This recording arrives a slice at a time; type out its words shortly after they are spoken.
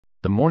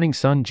The morning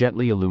sun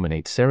gently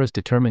illuminates Sarah's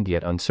determined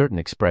yet uncertain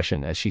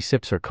expression as she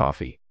sips her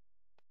coffee.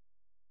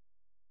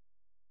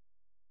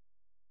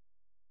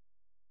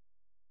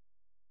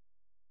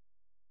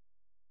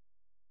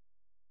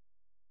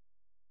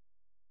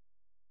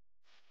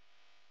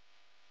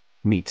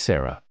 Meet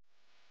Sarah.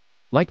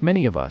 Like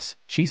many of us,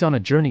 she's on a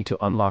journey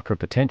to unlock her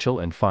potential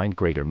and find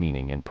greater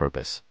meaning and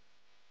purpose.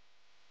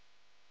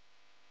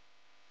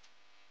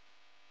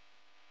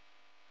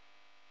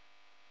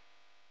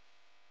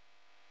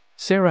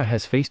 Sarah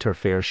has faced her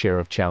fair share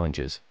of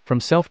challenges, from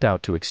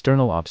self-doubt to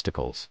external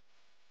obstacles.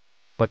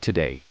 But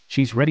today,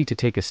 she's ready to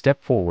take a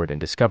step forward and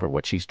discover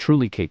what she's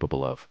truly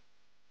capable of.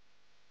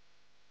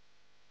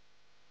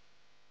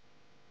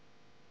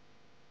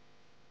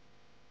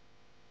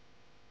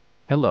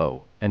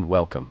 Hello, and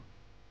welcome.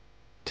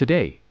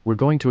 Today, we're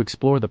going to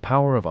explore the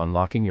power of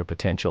unlocking your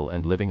potential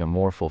and living a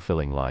more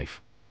fulfilling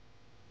life.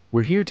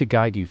 We're here to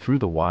guide you through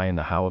the why and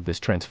the how of this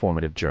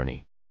transformative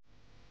journey.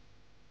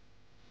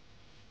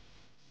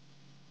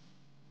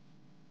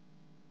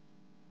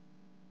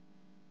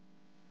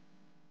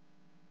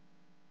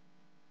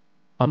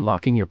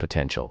 Unlocking your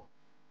potential.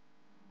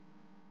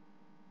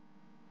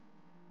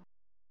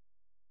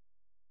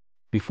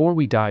 Before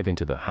we dive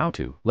into the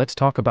how-to, let's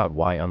talk about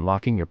why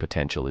unlocking your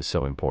potential is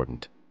so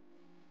important.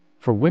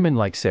 For women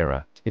like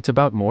Sarah, it's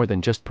about more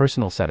than just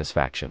personal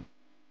satisfaction.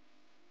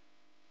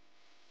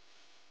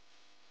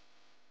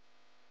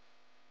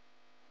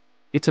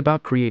 It's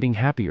about creating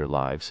happier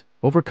lives,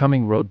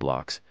 overcoming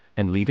roadblocks,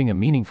 and leaving a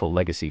meaningful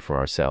legacy for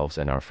ourselves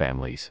and our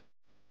families.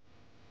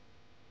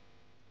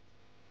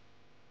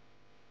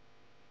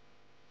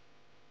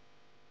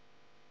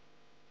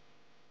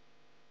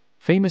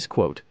 Famous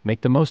quote,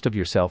 "Make the most of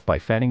yourself by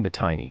fanning the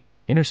tiny,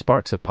 inner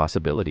sparks of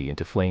possibility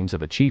into flames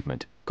of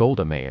achievement,"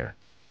 Golda Meir.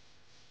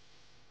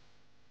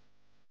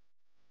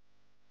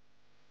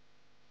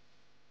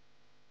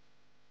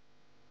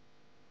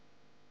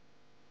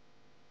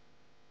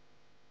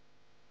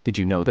 Did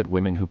you know that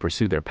women who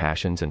pursue their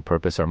passions and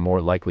purpose are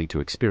more likely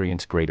to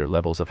experience greater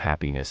levels of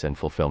happiness and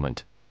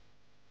fulfillment?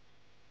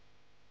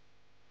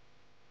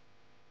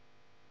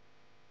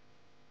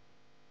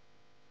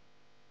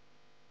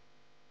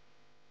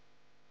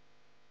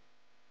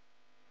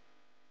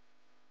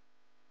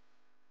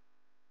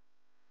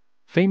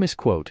 Famous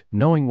quote,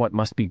 "Knowing what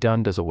must be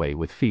done does away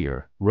with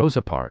fear,"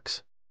 Rosa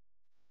Parks.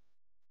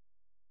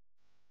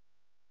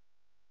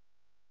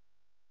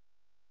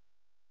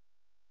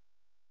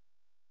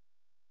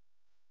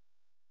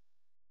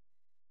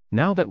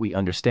 Now that we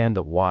understand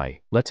the why,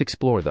 let's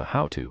explore the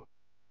how-to.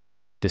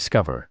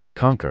 Discover,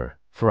 conquer,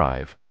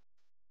 thrive.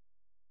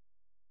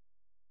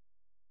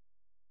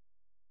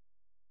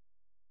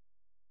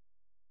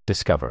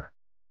 Discover.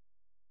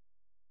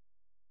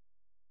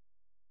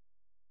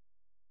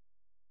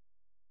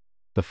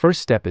 The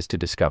first step is to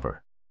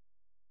discover.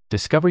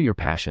 Discover your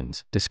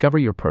passions, discover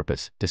your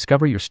purpose,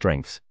 discover your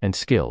strengths and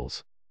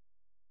skills.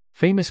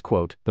 Famous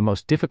quote, "The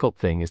most difficult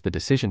thing is the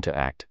decision to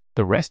act,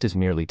 the rest is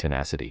merely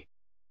tenacity."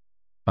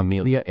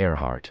 Amelia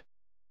Earhart.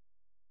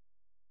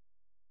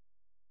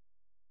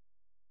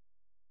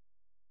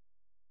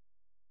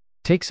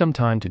 Take some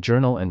time to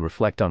journal and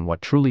reflect on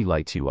what truly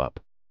lights you up.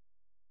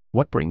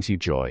 What brings you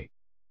joy?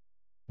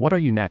 What are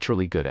you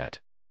naturally good at?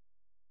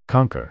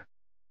 Conquer.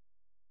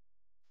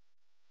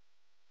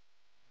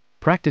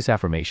 Practice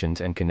affirmations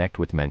and connect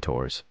with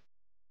mentors.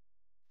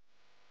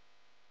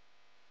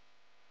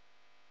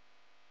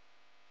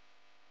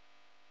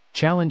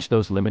 Challenge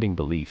those limiting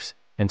beliefs,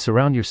 and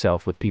surround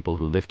yourself with people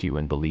who lift you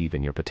and believe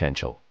in your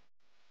potential.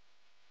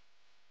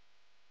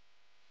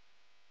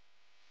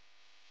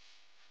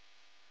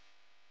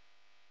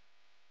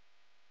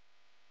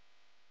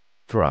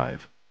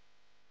 Thrive.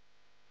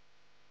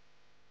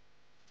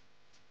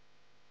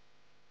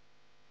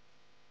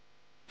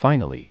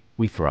 Finally,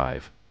 we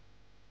thrive.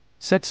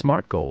 Set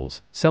smart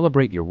goals,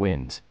 celebrate your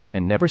wins,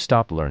 and never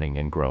stop learning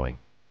and growing.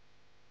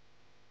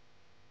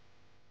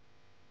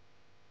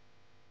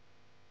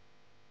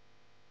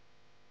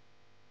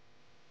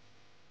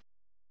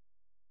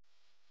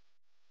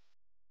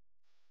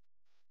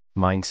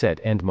 Mindset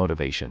and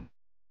motivation.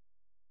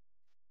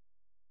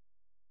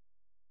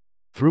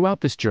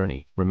 Throughout this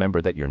journey,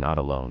 remember that you're not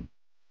alone.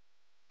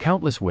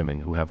 Countless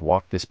women who have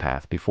walked this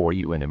path before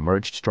you and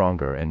emerged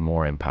stronger and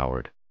more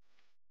empowered.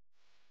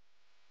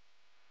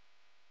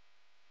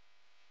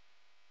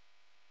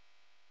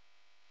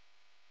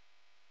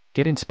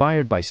 Get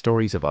inspired by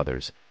stories of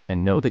others,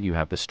 and know that you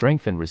have the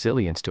strength and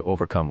resilience to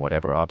overcome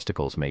whatever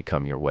obstacles may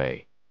come your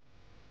way.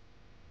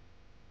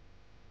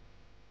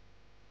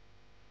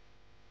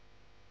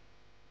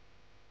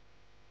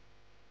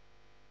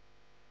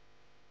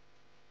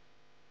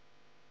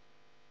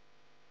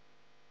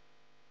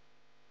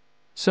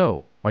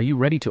 So, are you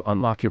ready to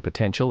unlock your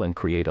potential and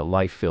create a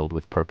life filled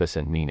with purpose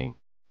and meaning?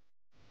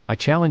 I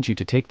challenge you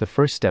to take the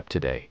first step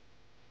today.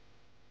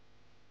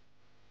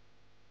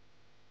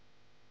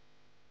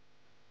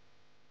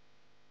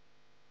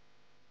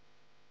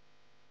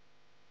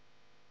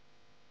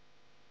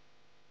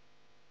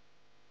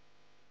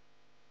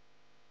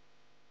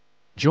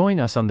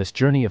 Join us on this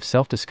journey of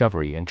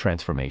self-discovery and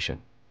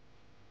transformation.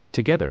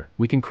 Together,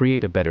 we can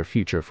create a better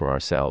future for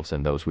ourselves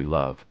and those we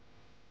love.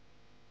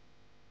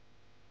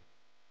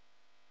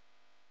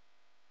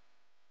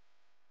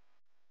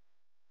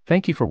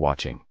 Thank you for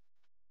watching.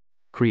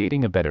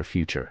 Creating a Better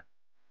Future.